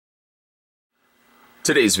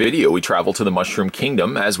Today's video, we travel to the Mushroom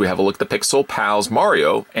Kingdom as we have a look at the Pixel Pals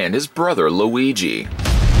Mario and his brother Luigi.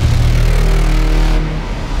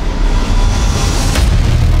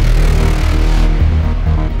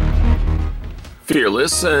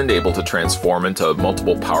 Fearless and able to transform into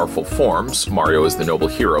multiple powerful forms, Mario is the noble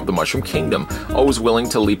hero of the Mushroom Kingdom, always willing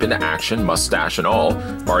to leap into action, mustache and all.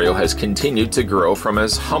 Mario has continued to grow from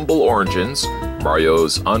his humble origins.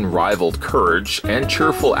 Mario's unrivaled courage and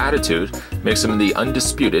cheerful attitude makes him the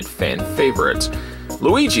undisputed fan favorite.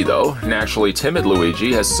 Luigi, though, naturally timid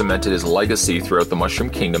Luigi, has cemented his legacy throughout the Mushroom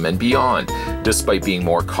Kingdom and beyond. Despite being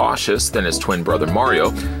more cautious than his twin brother Mario,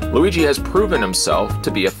 Luigi has proven himself to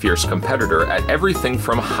be a fierce competitor at everything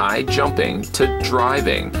from high jumping to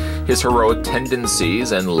driving. His heroic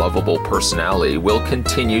tendencies and lovable personality will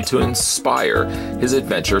continue to inspire his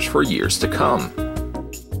adventures for years to come.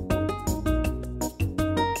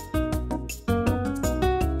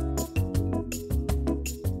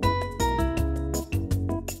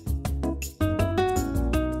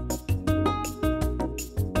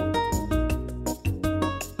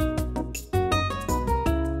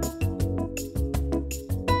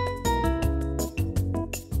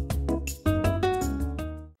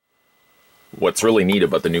 What's really neat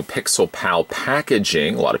about the new Pixel Pal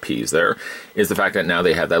packaging, a lot of P's there, is the fact that now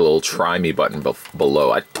they have that little try me button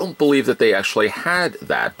below. I don't believe that they actually had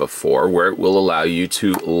that before, where it will allow you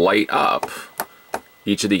to light up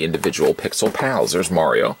each of the individual Pixel Pals. There's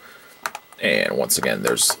Mario, and once again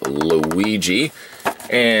there's Luigi,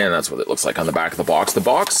 and that's what it looks like on the back of the box. The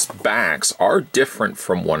box backs are different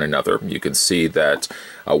from one another. You can see that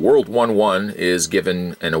World 1-1 is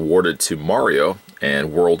given and awarded to Mario,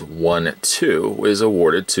 and World 1-2 is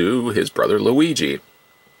awarded to his brother Luigi.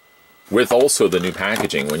 With also the new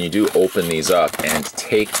packaging, when you do open these up and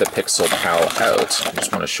take the Pixel Pal out, I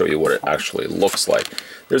just want to show you what it actually looks like.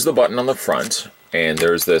 There's the button on the front, and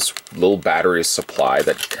there's this little battery supply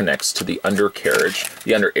that connects to the undercarriage,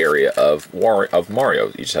 the under area of Mario.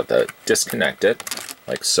 You just have to disconnect it,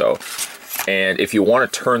 like so. And if you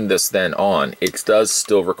want to turn this then on, it does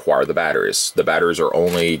still require the batteries. The batteries are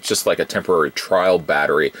only just like a temporary trial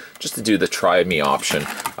battery, just to do the try me option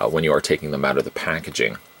when you are taking them out of the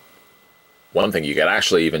packaging. One thing you could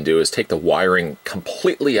actually even do is take the wiring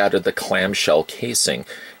completely out of the clamshell casing,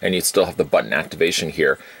 and you'd still have the button activation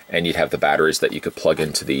here, and you'd have the batteries that you could plug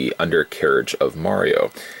into the undercarriage of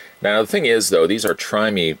Mario. Now the thing is though, these are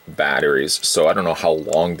try-me batteries, so I don't know how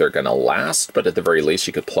long they're going to last, but at the very least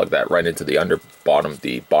you could plug that right into the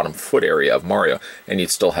bottom foot area of Mario, and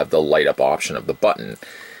you'd still have the light up option of the button.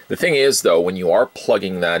 The thing is though, when you are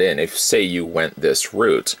plugging that in, if say you went this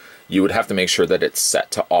route, you would have to make sure that it's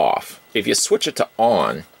set to off. If you switch it to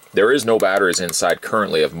on, there is no batteries inside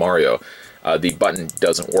currently of Mario. The button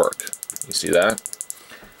doesn't work. You see that?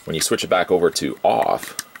 When you switch it back over to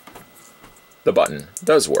off, the button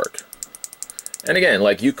does work. And again,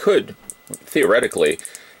 like you could theoretically,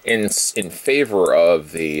 in favor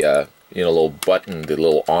of the little button, the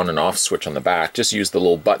little on and off switch on the back, just use the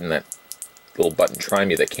little button try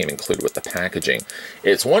me that came included with the packaging.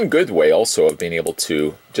 It's one good way also of being able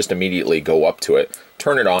to just immediately go up to it,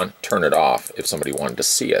 turn it on, turn it off if somebody wanted to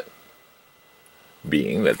see it.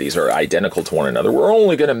 Being that these are identical to one another, we're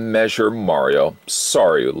only going to measure Mario.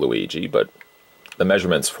 Sorry, Luigi, but the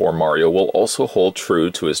measurements for Mario will also hold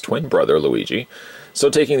true to his twin brother Luigi.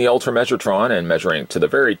 So taking the Ultra Measure-tron and measuring to the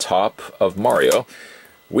very top of Mario,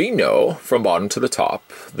 we know from bottom to the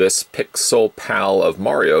top, this Pixel Pal of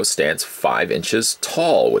Mario stands 5 inches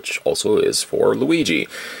tall, which also is for Luigi.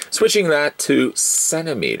 Switching that to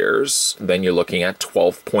centimeters, then you're looking at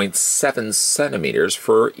 12.7 centimeters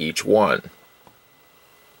for each one.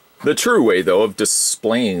 The true way, though, of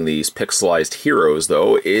displaying these pixelized heroes,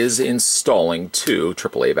 though, is installing 2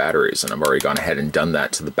 AAA batteries, and I've already gone ahead and done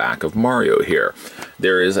that to the back of Mario here.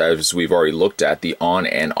 There is, as we've already looked at, the on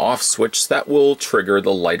and off switch that will trigger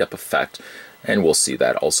the light up effect, and we'll see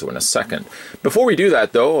that also in a second. Before we do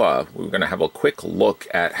that, though, we're going to have a quick look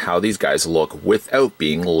at how these guys look without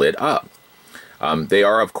being lit up. They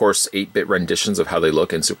are, of course, 8-bit renditions of how they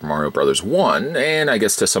look in Super Mario Bros. 1, and I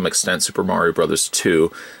guess to some extent Super Mario Bros.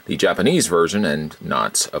 2, the Japanese version, and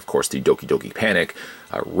not, of course, the Doki Doki Panic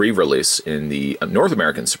re-release in the North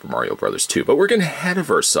American Super Mario Bros. 2. But we're getting ahead of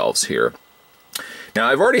ourselves here. Now,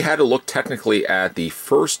 I've already had a look technically at the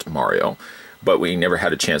first Mario, but we never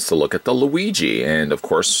had a chance to look at the Luigi, and of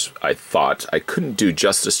course I thought I couldn't do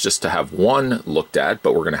justice just to have one looked at,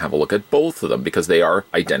 but we're going to have a look at both of them because they are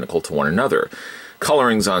identical to one another.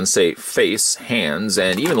 Colorings on, say, face, hands,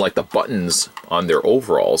 and even like the buttons on their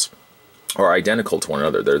overalls are identical to one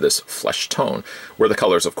another. They're this flesh tone. Where the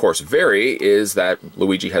colors, of course, vary is that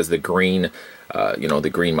Luigi has the green, the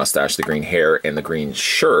green mustache, the green hair, and the green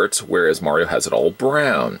shirt, whereas Mario has it all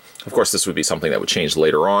brown. Of course, this would be something that would change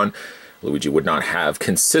later on. Luigi would not have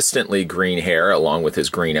consistently green hair along with his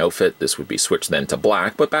green outfit. This would be switched then to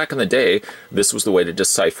black, but back in the day, this was the way to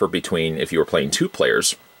decipher between, if you were playing two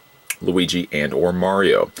players, Luigi and or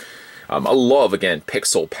Mario. I love, again,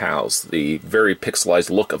 Pixel Pals, the very pixelized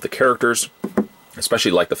look of the characters,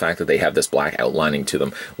 especially like the fact that they have this black outlining to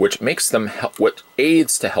them, which makes them, what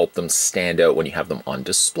aids to help them stand out when you have them on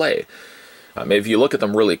display. If you look at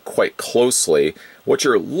them really quite closely, what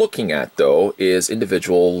you're looking at, though, is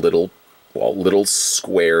individual little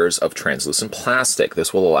squares of translucent plastic.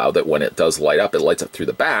 This will allow that when it does light up, it lights up through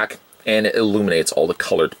the back, and it illuminates all the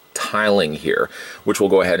colored tiling here, which we'll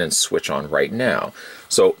go ahead and switch on right now.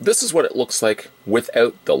 So this is what it looks like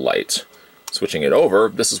without the light. Switching it over,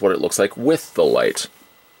 this is what it looks like with the light.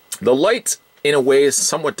 The light, in a way,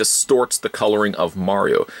 somewhat distorts the coloring of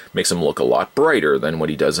Mario, makes him look a lot brighter than what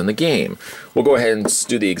he does in the game. We'll go ahead and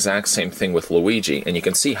do the exact same thing with Luigi, and you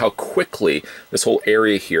can see how quickly this whole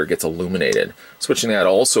area here gets illuminated. Switching that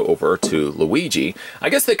also over to Luigi, I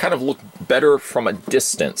guess they kind of look better from a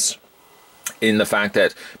distance, in the fact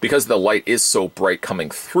that because the light is so bright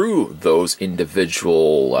coming through those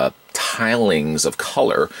individual tilings of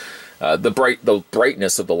color, the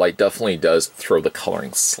brightness of the light definitely does throw the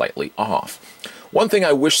coloring slightly off. One thing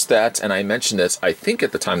I wish that, and I mentioned this, I think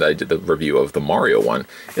at the time that I did the review of the Mario one,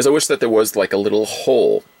 is I wish that there was like a little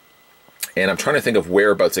hole. And I'm trying to think of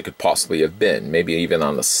whereabouts it could possibly have been, maybe even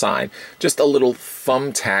on the side. Just a little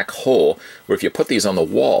thumbtack hole where if you put these on the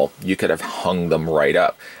wall, you could have hung them right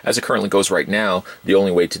up. As it currently goes right now, the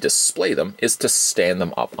only way to display them is to stand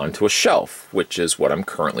them up onto a shelf, which is what I'm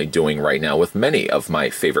currently doing right now with many of my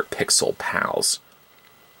favorite Pixel Pals.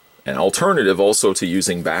 An alternative also to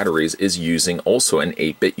using batteries is using also an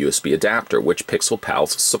 8-bit USB adapter, which Pixel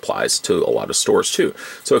Pals supplies to a lot of stores too.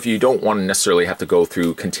 So if you don't want to necessarily have to go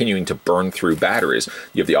through continuing to burn through batteries,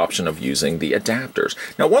 you have the option of using the adapters.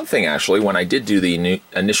 Now, one thing actually, when I did do the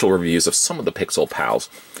initial reviews of some of the Pixel Pals,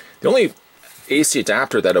 the only AC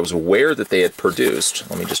adapter that I was aware that they had produced,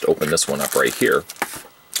 let me just open this one up right here,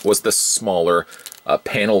 was the smaller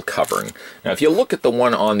panel covering. Now, if you look at the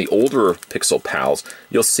one on the older Pixel Pals,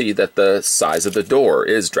 you'll see that the size of the door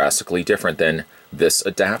is drastically different than this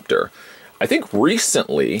adapter. I think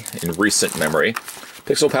recently, in recent memory,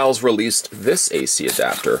 Pixel Pals released this AC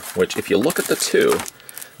adapter, which if you look at the two,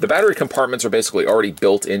 the battery compartments are basically already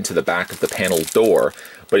built into the back of the panel door,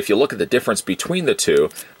 but if you look at the difference between the two,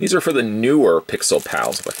 these are for the newer Pixel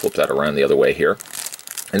Pals. If I flip that around the other way here,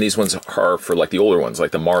 and these ones are for like the older ones,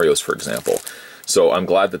 like the Marios, for example. So I'm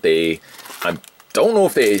glad that I don't know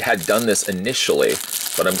if they had done this initially,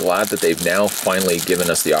 but I'm glad that they've now finally given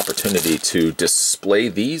us the opportunity to display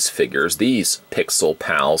these figures, these Pixel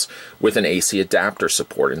Pals, with an AC adapter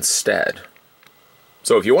support instead.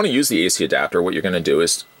 So if you want to use the AC adapter, what you're going to do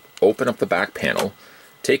is open up the back panel,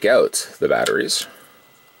 take out the batteries.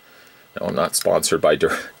 No, I'm not sponsored by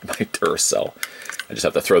Duracell. I just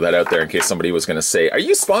have to throw that out there in case somebody was going to say, are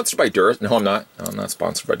you sponsored by Duracell? No, I'm not. No, I'm not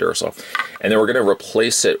sponsored by Duracell. And then we're going to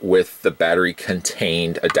replace it with the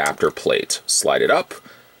battery-contained adapter plate. Slide it up,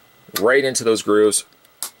 right into those grooves,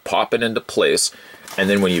 pop it into place, and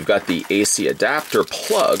then when you've got the AC adapter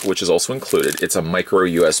plug, which is also included, it's a micro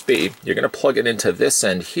USB, you're going to plug it into this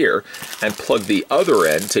end here and plug the other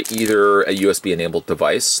end to either a USB-enabled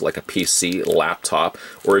device, like a PC, laptop,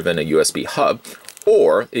 or even a USB hub.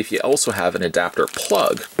 Or if you also have an adapter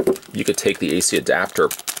plug, you could take the AC adapter,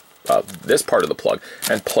 this part of the plug,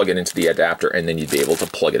 and plug it into the adapter, and then you'd be able to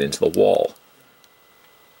plug it into the wall.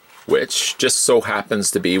 Which just so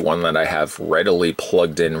happens to be one that I have readily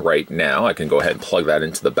plugged in right now. I can go ahead and plug that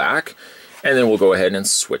into the back, and then we'll go ahead and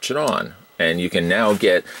switch it on. And you can now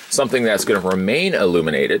get something that's going to remain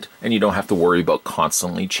illuminated, and you don't have to worry about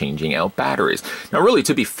constantly changing out batteries. Now really,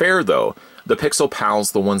 to be fair though, the Pixel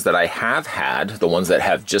Pals, the ones that I have had, the ones that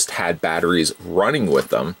have just had batteries running with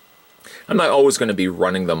them, I'm not always going to be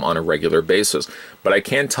running them on a regular basis. But I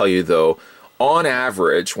can tell you though, on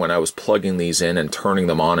average, when I was plugging these in and turning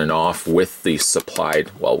them on and off with the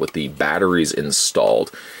supplied, well, with the batteries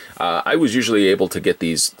installed, I was usually able to get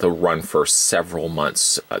these to run for several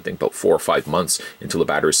months, I think about 4 or 5 months, until the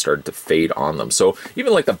batteries started to fade on them. So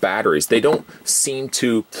even like the batteries, they don't seem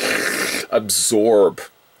to absorb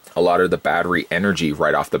a lot of the battery energy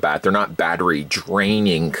right off the bat. They're not battery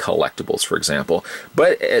draining collectibles, for example.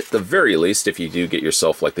 But at the very least, if you do get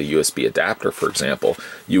yourself like the USB adapter, for example,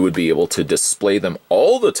 you would be able to display them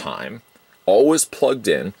all the time, always plugged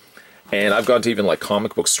in, And I've gone to even like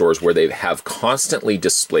comic book stores where they have constantly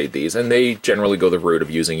displayed these, and they generally go the route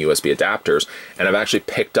of using USB adapters. And I've actually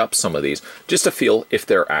picked up some of these just to feel if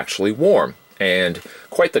they're actually warm. And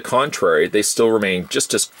quite the contrary, they still remain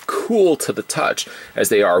just as cool to the touch as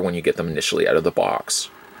they are when you get them initially out of the box.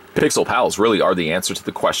 Pixel Pals really are the answer to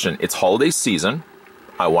the question, it's holiday season,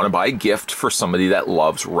 I want to buy a gift for somebody that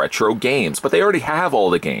loves retro games, but they already have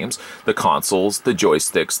all the games, the consoles, the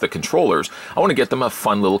joysticks, the controllers. I want to get them a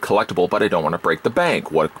fun little collectible, but I don't want to break the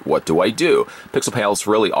bank. What do I do? Pixel Pals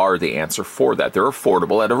really are the answer for that. They're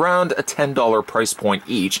affordable at around a $10 price point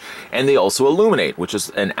each, and they also illuminate, which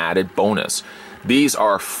is an added bonus. These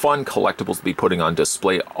are fun collectibles to be putting on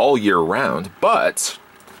display all year round, but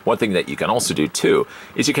one thing that you can also do too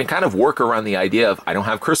is you can kind of work around the idea of, I don't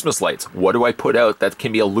have Christmas lights. What do I put out that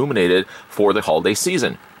can be illuminated for the holiday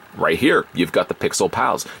season? Right here, you've got the Pixel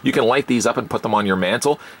Pals. You can light these up and put them on your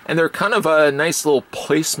mantle, and they're kind of a nice little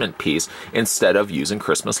placement piece instead of using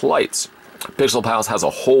Christmas lights. Pixel Pals has a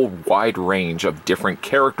whole wide range of different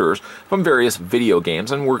characters from various video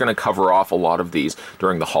games, and we're going to cover off a lot of these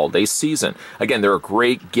during the holiday season. Again, they're a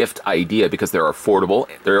great gift idea because they're affordable,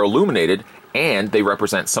 they're illuminated, and they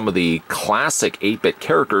represent some of the classic 8-bit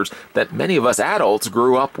characters that many of us adults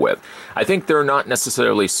grew up with. I think they're not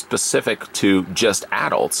necessarily specific to just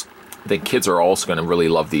adults. I think kids are also going to really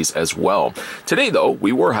love these as well. Today, though,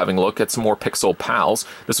 we were having a look at some more Pixel Pals.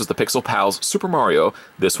 This was the Pixel Pals Super Mario.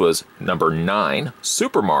 This was number 9,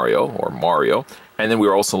 Super Mario, or Mario. And then we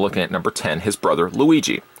were also looking at number 10, his brother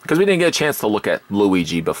Luigi, because we didn't get a chance to look at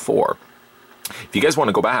Luigi before. If you guys want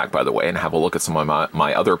to go back, by the way, and have a look at some of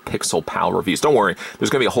my other Pixel Pal reviews, don't worry, there's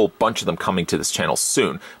going to be a whole bunch of them coming to this channel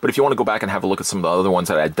soon. But if you want to go back and have a look at some of the other ones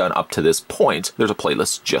that I've done up to this point, there's a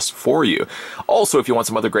playlist just for you. Also, if you want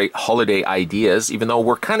some other great holiday ideas, even though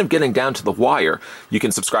we're kind of getting down to the wire, you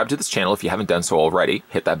can subscribe to this channel if you haven't done so already.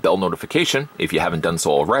 Hit that bell notification if you haven't done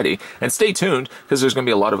so already. And stay tuned, because there's going to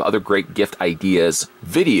be a lot of other great gift ideas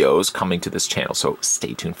videos coming to this channel. So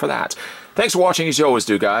stay tuned for that. Thanks for watching, as you always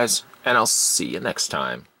do, guys. And I'll see you next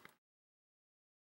time.